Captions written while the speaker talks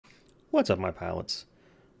What's up, my pilots?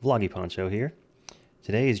 Vloggy Poncho here.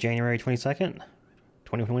 Today is January 22nd,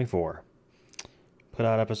 2024. Put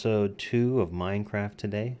out episode 2 of Minecraft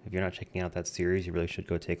today. If you're not checking out that series, you really should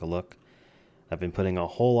go take a look. I've been putting a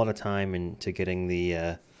whole lot of time into getting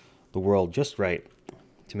the world just right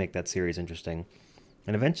to make that series interesting.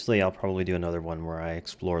 And eventually I'll probably do another one where I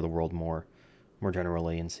explore the world more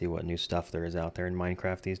generally and see what new stuff there is out there in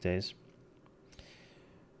Minecraft these days.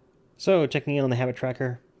 So, checking in on the habit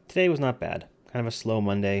tracker. Today was not bad. Kind of a slow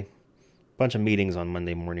Monday. Bunch of meetings on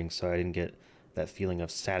Monday morning, so I didn't get that feeling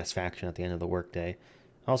of satisfaction at the end of the workday.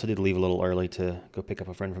 I also did leave a little early to go pick up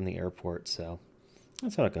a friend from the airport, so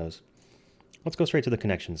that's how it goes. Let's go straight to the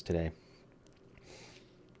connections today.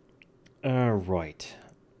 Right.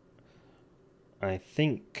 I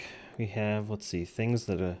think we have, let's see, things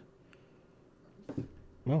that oh,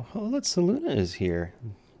 look, Saluna is here.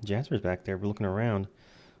 Jasper's back there. We're looking around.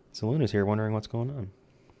 Saluna's here wondering what's going on.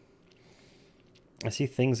 I see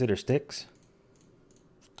things that are sticks.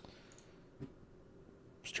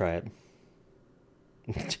 Let's try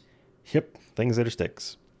it. Yep, things that are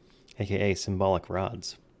sticks. AKA symbolic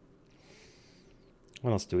rods.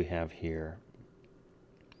 What else do we have here?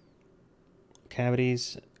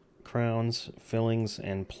 Cavities, crowns, fillings,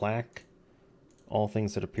 and plaque. All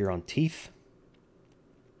things that appear on teeth.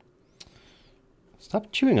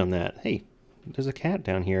 Stop chewing on that. Hey, there's a cat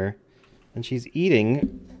down here, and she's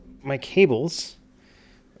eating my cables.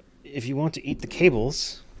 If you want to eat the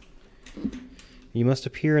cables, you must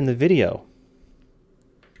appear in the video.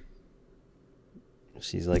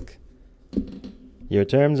 She's like, your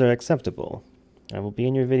terms are acceptable. I will be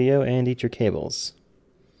in your video and eat your cables.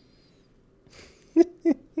 You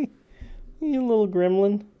little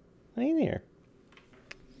gremlin. Hey there.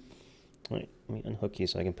 Wait, let me unhook you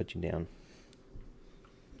so I can put you down.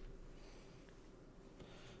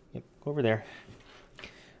 Yep, go over there.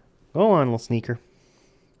 Go on, little sneaker.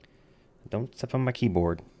 Don't step on my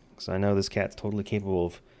keyboard, because I know this cat's totally capable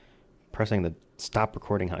of pressing the stop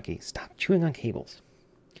recording hotkey. Stop chewing on cables.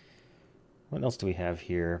 What else do we have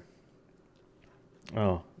here?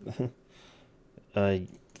 Oh,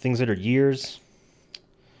 things that are years,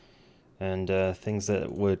 and things that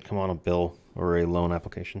would come on a bill or a loan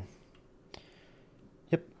application.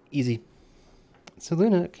 Yep, easy. So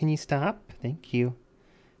Luna, can you stop? Thank you.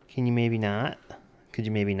 Can you maybe not? Could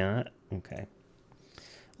you maybe not? Okay.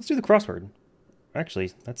 Let's do the crossword.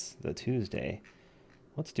 Actually, that's the Tuesday.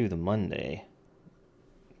 Let's do the Monday.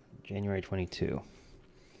 January 22.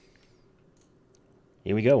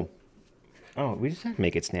 Here we go. Oh, we just had to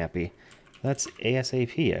make it snappy. That's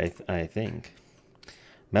ASAP, I think.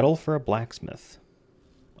 Metal for a blacksmith.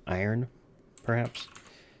 Iron, perhaps.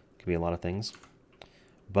 Could be a lot of things.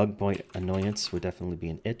 Bug point annoyance would definitely be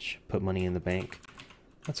an itch. Put money in the bank.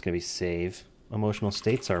 That's going to be save. Emotional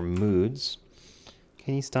states are moods.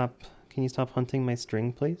 Can you stop hunting my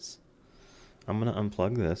string, please? I'm going to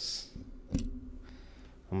unplug this.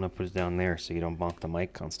 I'm going to put it down there so you don't bonk the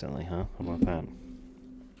mic constantly, huh? How about that?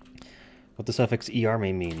 What the suffix ER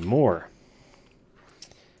may mean. More.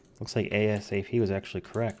 Looks like ASAP was actually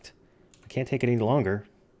correct. I can't take it any longer.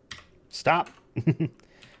 Stop!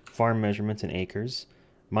 Farm measurements in acres.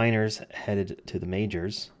 Miners headed to the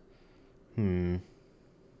majors.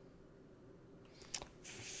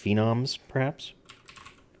 Phenoms, perhaps?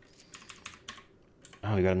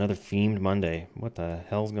 Oh, we got another themed Monday. What the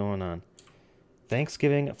hell's going on?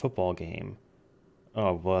 Thanksgiving football game.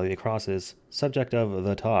 Oh, well, the across is subject of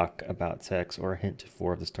the talk about sex or a hint to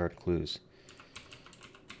 4 of the start clues.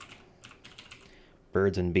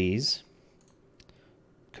 Birds and bees.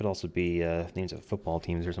 Could also be names of football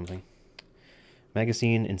teams or something.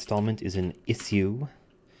 Magazine installment is an issue.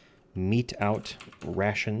 Meat out,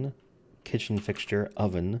 ration, kitchen fixture,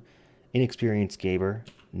 oven, inexperienced gamer,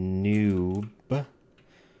 noob,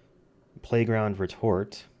 playground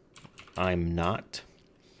retort, I'm not,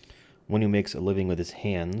 one who makes a living with his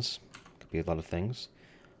hands, could be a lot of things,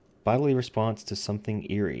 bodily response to something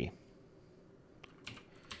eerie,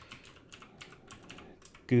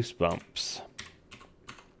 goosebumps,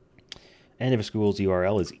 end of a school's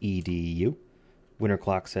URL is edu, winter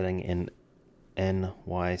clock setting in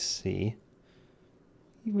NYC.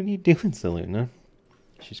 What are you doing, Selena?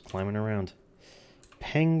 She's climbing around.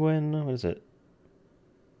 Penguin, what is it?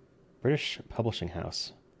 British Publishing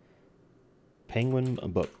House. Penguin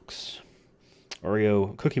Books.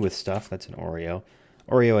 Oreo, cookie with stuff, that's an Oreo.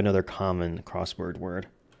 Oreo, another common crossword word.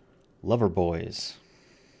 Lover boys.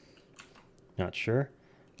 Not sure.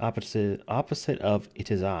 Opposite of it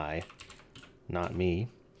is I. Not me.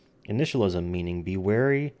 Initialism, meaning be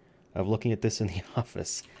wary of looking at this in the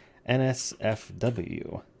office.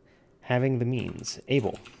 NSFW. Having the means.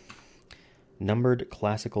 Able. Numbered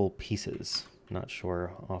classical pieces. Not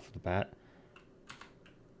sure off the bat.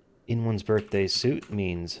 In one's birthday suit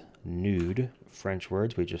means nude. French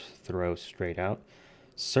words we just throw straight out.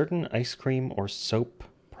 Certain ice cream or soap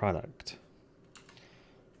product.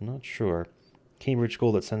 Not sure. Cambridge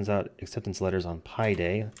school that sends out acceptance letters on Pi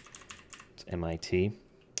Day. It's MIT.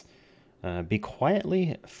 Be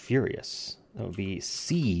quietly furious. That would be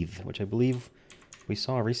Seethe, which I believe we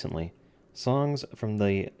saw recently. Songs from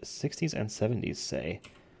the 60s and 70s say.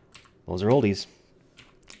 Those are oldies.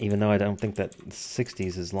 Even though I don't think that the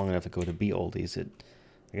 60s is long enough to go to be oldies,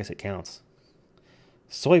 I guess it counts.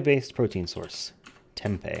 Soy-based protein source.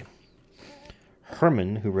 Tempeh.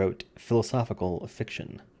 Herman, who wrote philosophical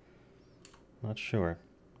fiction. Not sure.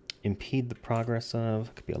 Impede the progress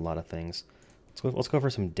of... Could be a lot of things. Let's go for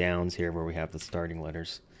some downs here where we have the starting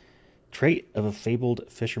letters. Trait of a fabled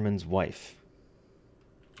fisherman's wife.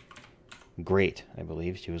 Great, I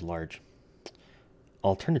believe. She was large.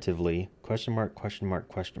 Alternatively, question mark, question mark,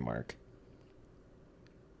 question mark.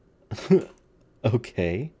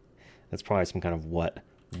 Okay. That's probably some kind of what?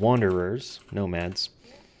 Wanderers, nomads.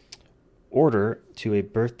 Order to a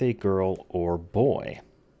birthday girl or boy.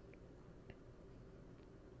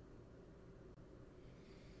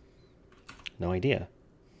 No idea.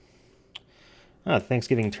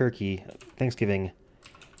 Thanksgiving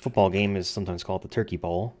football game is sometimes called the Turkey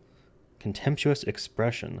Bowl. Contemptuous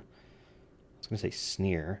expression. I was going to say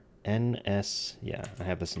sneer. NS. Yeah, I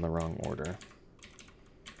have this in the wrong order.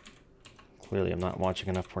 Clearly, I'm not watching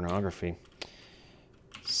enough pornography.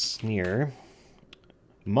 Sneer.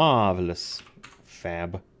 Marvelous.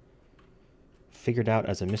 Fab. Figured out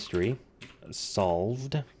as a mystery.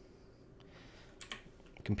 Solved.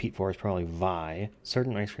 Compete for is probably vie.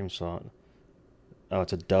 Certain ice cream salt. Oh,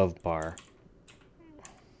 it's a Dove bar.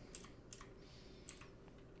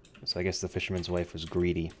 So I guess the fisherman's wife was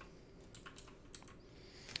greedy.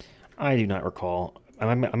 I do not recall.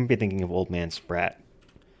 I'm going to be thinking of Old Man Sprat.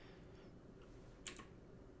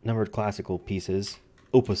 Numbered classical pieces.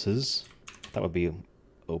 Opuses. That would be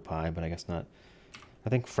opie, but I guess not. I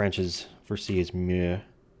think French is for C is mieux.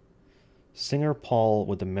 Singer Paul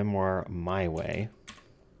with the memoir My Way.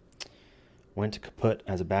 Went kaput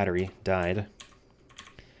as a battery. Died.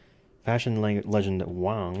 Fashion legend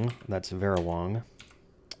Wang. That's Vera Wang.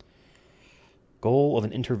 Goal of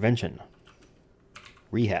an intervention.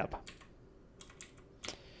 Rehab.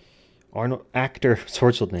 Actor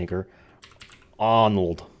Schwarzenegger.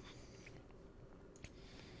 Arnold.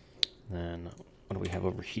 Then, what do we have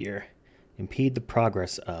over here? Impede the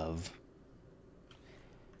progress of...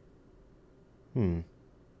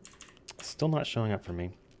 Still not showing up for me.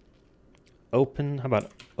 Open, how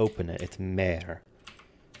about open it? It's mer.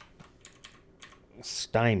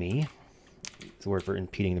 Stymie. It's the word for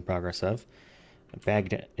impeding the progress of.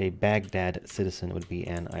 A Baghdad citizen would be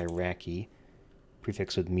an Iraqi.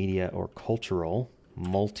 Prefix with media or cultural.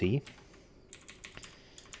 Multi.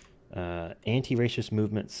 Anti-racist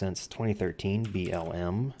movement since 2013.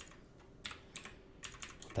 BLM.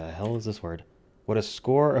 What the hell is this word? What a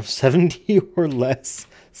score of 70 or less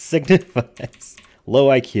signifies. Low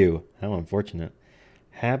IQ. How unfortunate.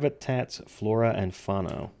 Habitats, flora, and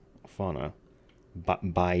fauna.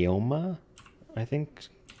 Bioma, I think,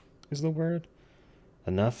 is the word.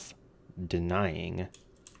 Enough. Denying.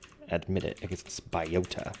 Admit it. I guess it's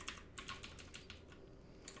biota.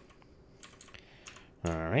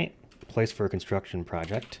 Alright. Place for a construction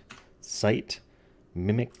project. Site.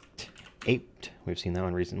 Mimicked. Aped. We've seen that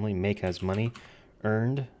one recently. Make has money.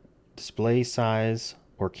 Earned. Display size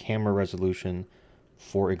or camera resolution,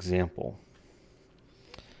 for example.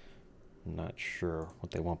 Not sure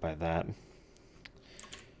what they want by that.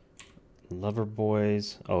 Lover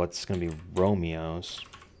boys. Oh, it's going to be Romeos.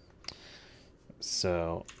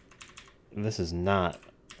 So, this is not...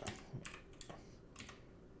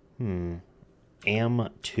 Am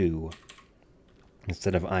to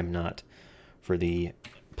instead of I'm not for the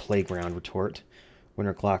playground retort.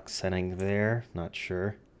 Winter clock setting there. Not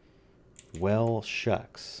sure. Well,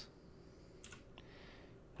 shucks.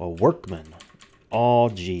 Well, workman. All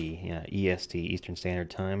G. Yeah, EST, Eastern Standard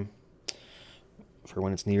Time. For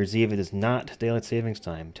when it's New Year's Eve, it is not Daylight Savings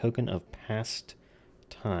Time. Token of past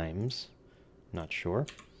times. Not sure.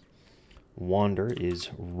 Wander is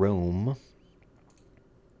roam.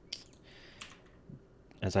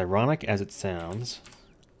 As ironic as it sounds,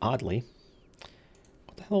 oddly,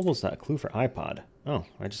 what the hell was that? Clue for iPod. Oh,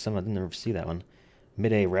 I didn't ever see that one.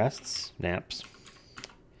 Midday rests, naps.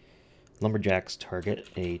 Lumberjack's target,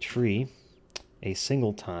 a tree. A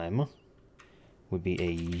single time would be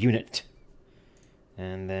a unit.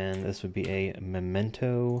 And then this would be a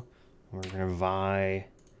memento. We're going to vie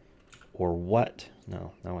or what?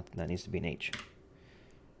 No, that needs to be an H.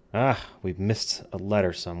 Ah, we've missed a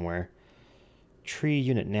letter somewhere. Tree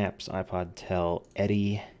unit naps, iPod tell,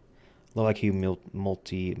 Eddie, low IQ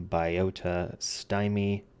multi-biota,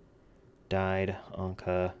 stymie, died,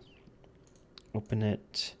 Anka, open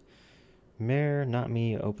it, mare, not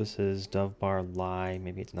me, opuses, dove bar, lie,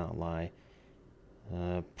 maybe it's not lie,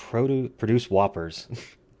 produce whoppers,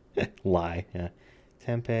 lie, yeah,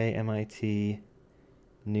 Tempe, MIT,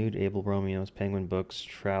 nude, Abel Romeo's, penguin books,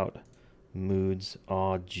 trout, moods,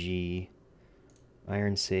 aw, G,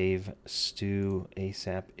 iron save, stew,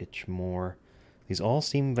 ASAP, itch more. These all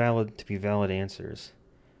seem valid to be valid answers.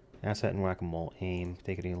 Asset and whack-a-mole, aim,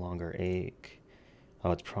 take it any longer, ache.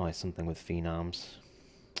 Oh, it's probably something with phenoms.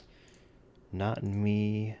 Not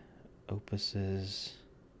me, opuses.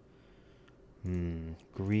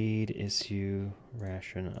 Greed, issue,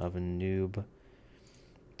 ration of a noob.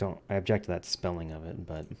 I object to that spelling of it,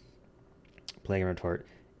 but plague and retort.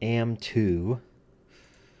 Am2.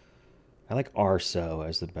 I like Arso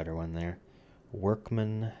as the better one there.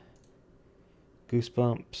 Workman,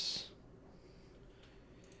 Goosebumps,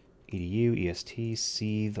 EDU, EST,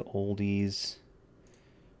 Seethe, Oldies,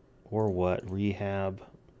 or what? Rehab,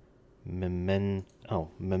 Memento,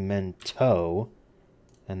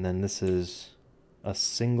 and then this is a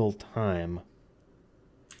single time.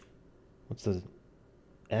 What's the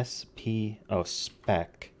SP? Oh,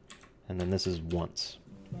 spec, and then this is once.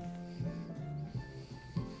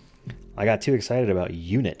 I got too excited about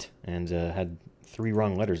unit and had 3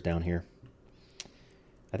 wrong letters down here.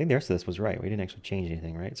 I think the rest of this was right. We didn't actually change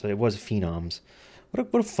anything, right? So it was phenoms. What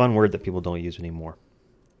a fun word that people don't use anymore.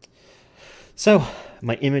 So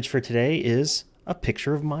my image for today is a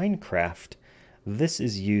picture of Minecraft. This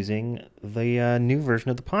is using the new version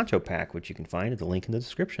of the Poncho pack, which you can find at the link in the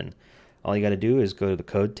description. All you got to do is go to the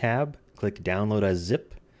code tab, click download as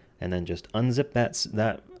zip, and then just unzip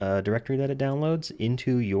that directory that it downloads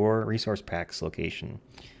into your resource packs location.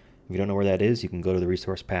 If you don't know where that is, you can go to the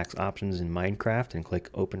resource packs options in Minecraft and click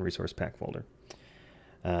open resource pack folder.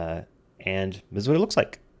 And this is what it looks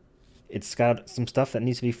like. It's got some stuff that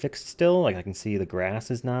needs to be fixed still. Like I can see the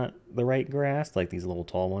grass is not the right grass, like these little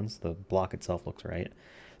tall ones. The block itself looks right.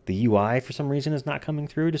 The UI for some reason is not coming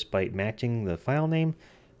through despite matching the file name.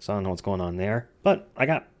 So I don't know what's going on there. But I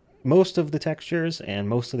got most of the textures and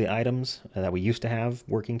most of the items that we used to have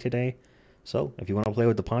working today. So if you want to play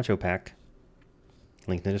with the Poncho pack,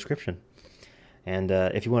 link in the description. And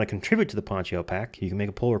if you want to contribute to the Poncho pack, you can make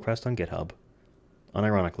a pull request on GitHub.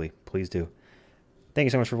 Unironically, please do. Thank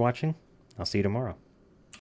you so much for watching. I'll see you tomorrow.